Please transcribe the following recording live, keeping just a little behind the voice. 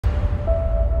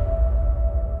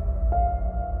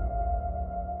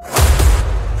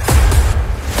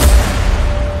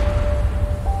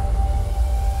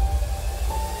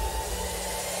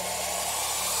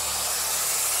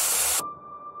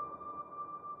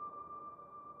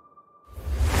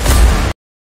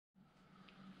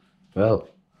Well,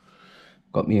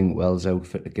 got me inkwells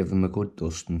outfit to give them a good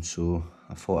dusting, so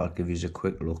I thought I'd give you a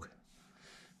quick look.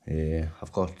 I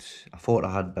thought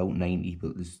I had about 90,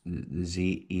 but there's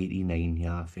 89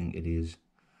 here, I think it is.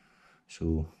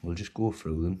 So we'll just go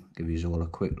through them, give you all a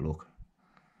quick look.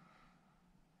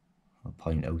 I'll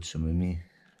point out some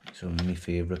of my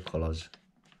favourite colours.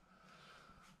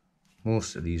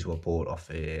 Most of these were bought off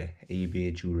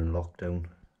eBay during lockdown.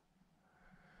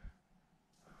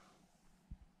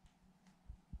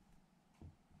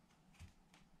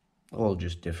 All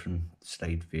just different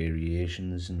slight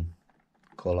variations and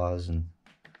colours and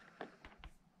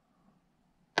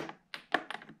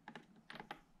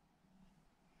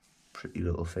pretty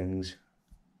little things.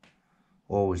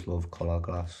 Always love coloured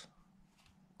glass.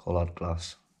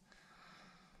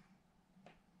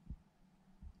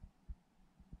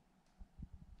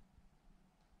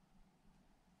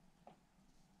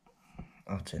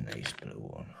 That's a nice blue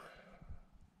one.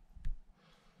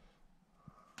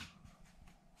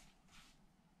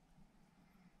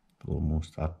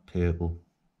 Almost that purple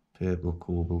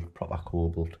cobalt, proper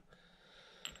cobalt.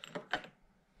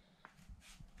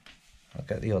 I'll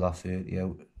get the other 30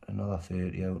 out, another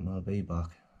 30 out, and I'll be back.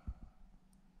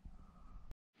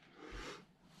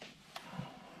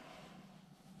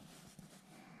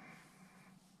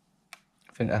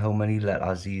 Think of how many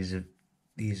letters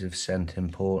these have sent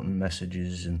important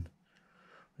messages, and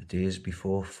the days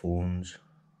before phones,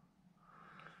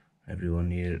 everyone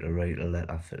needed to write a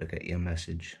letter to get your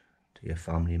message to your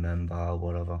family member or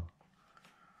whatever.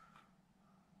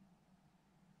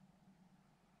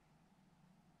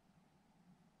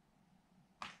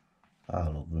 I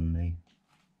love them, me.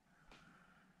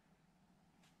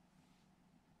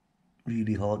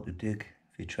 Really hard to dig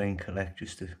if you try and collect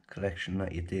just a collection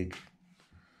that you dig.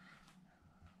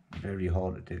 Very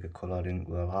hard to dig a coloured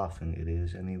inkwell, I think it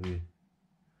is anyway.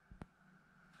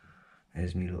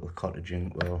 There's me little cottage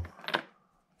inkwell.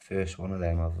 First one of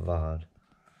them I've ever had.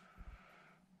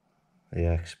 They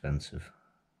are expensive.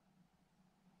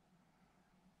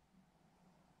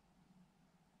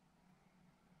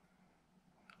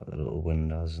 Got the little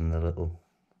windows and the little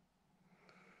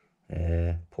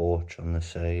porch on the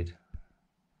side.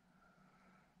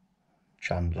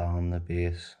 Chandler on the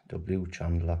base, the blue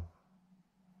chandler.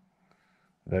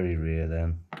 Very rare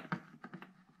then.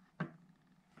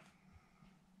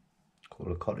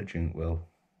 Called a cottage inkwell.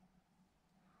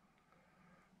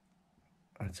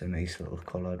 That's a nice little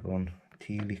coloured one,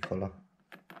 tealy colour.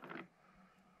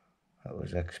 That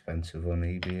was expensive on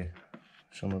eBay.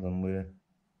 Some of them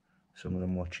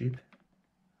were cheap.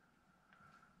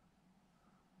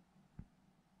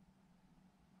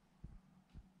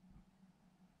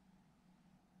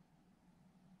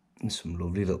 And some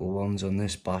lovely little ones on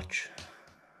this batch.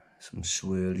 Some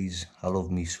swirlies. I love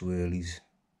me swirlies.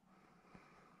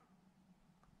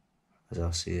 As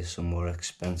I say, some were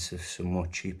expensive, some were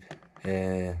cheap.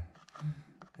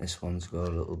 This one's got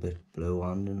a little bit blue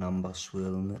and an amber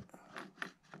swirl in it.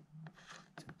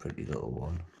 It's a pretty little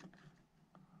one.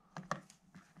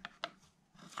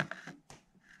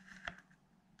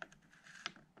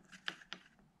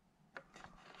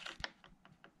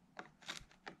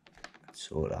 It's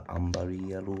sort of ambery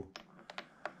yellow.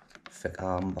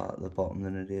 Thicker amber at the bottom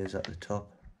than it is at the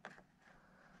top.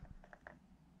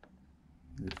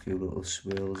 There's a few little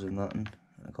swirls in that, and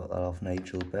I got that off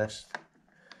Nigel Best.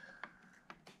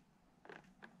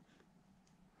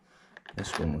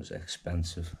 This one was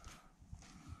expensive.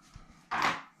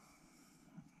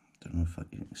 Don't know if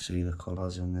you can see the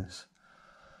colours in this.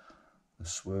 The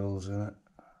swirls in it.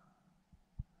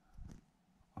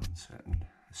 1 second.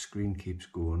 The screen keeps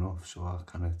going off, so I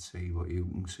cannot see what you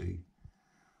can see.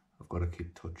 I've got to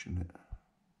keep touching it.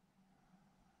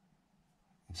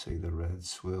 You see the red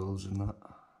swirls in that.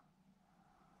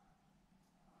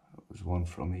 That was one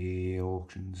from EA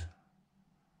auctions.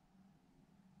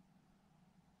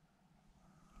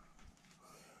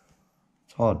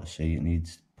 It's hard to see, it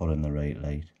needs put in the right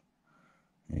light.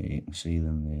 Yeah, you can see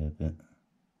them there a bit.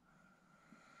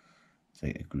 It's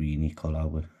like a greeny colour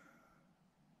with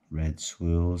red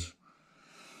swirls.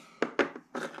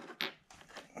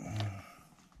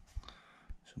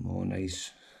 Some more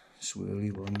nice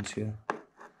swirly ones here.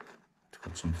 It's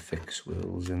got some thick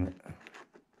swirls in it.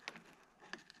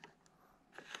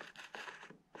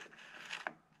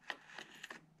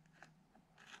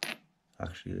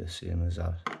 Actually the same as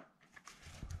that.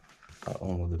 That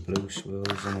one with the blue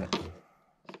swirls in it.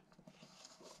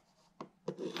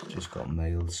 Just got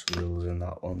mild swirls in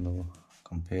that one though,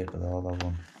 compared to the other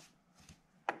one.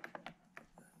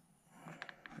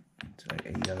 It's like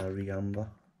a yellowy amber.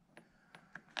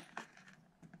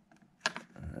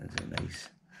 There's a nice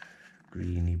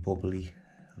greeny bubbly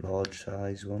large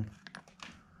size one.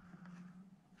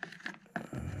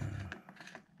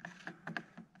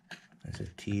 There's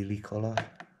a tealy colour.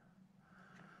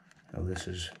 Now this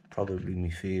is probably my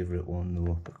favourite one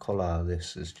though. The colour of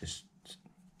this is just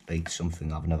like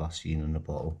something I've never seen in a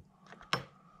bottle.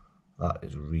 That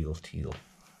is real teal.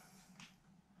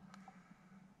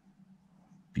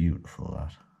 Beautiful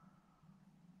that.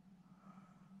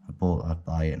 I bought that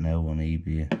by it now on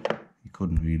eBay. You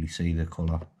couldn't really see the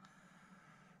colour.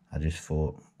 I just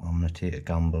thought I'm going to take a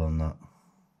gamble on that.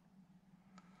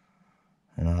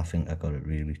 And I think I got it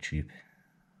really cheap.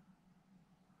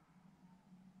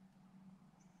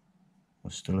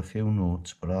 There's still a few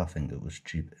notes, but I think it was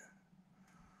cheap.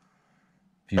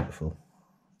 Beautiful.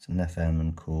 It's an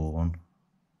FM & Co one.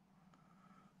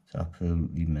 It's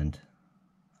absolutely mint.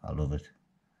 I love it.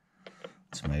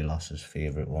 It's my lass's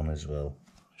favourite one as well.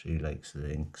 She likes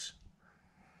the inks.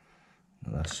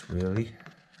 Another swirly.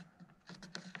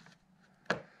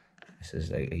 This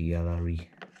is like a yellowy,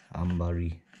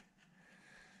 ambery.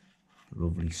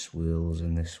 Lovely swirls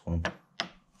in this one.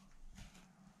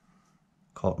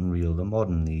 Cotton reel, they're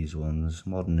modern these ones,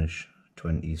 modernish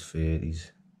 20s,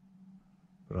 30s.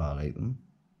 But I like them.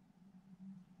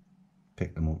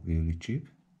 Picked them up really cheap.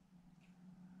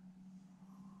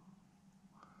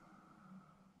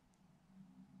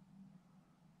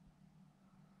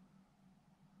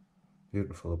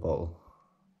 Beautiful bottle.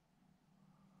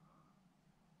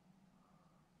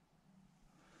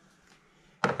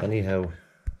 Anyhow,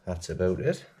 that's about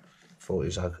it.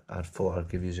 I thought I'd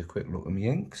give you a quick look at my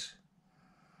inks.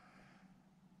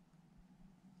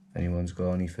 If anyone's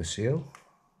got any for sale,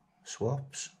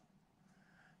 swaps,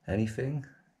 anything,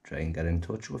 try and get in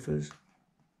touch with us.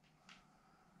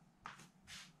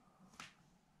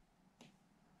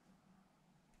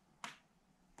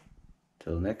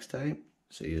 Till next time,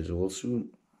 see you all soon.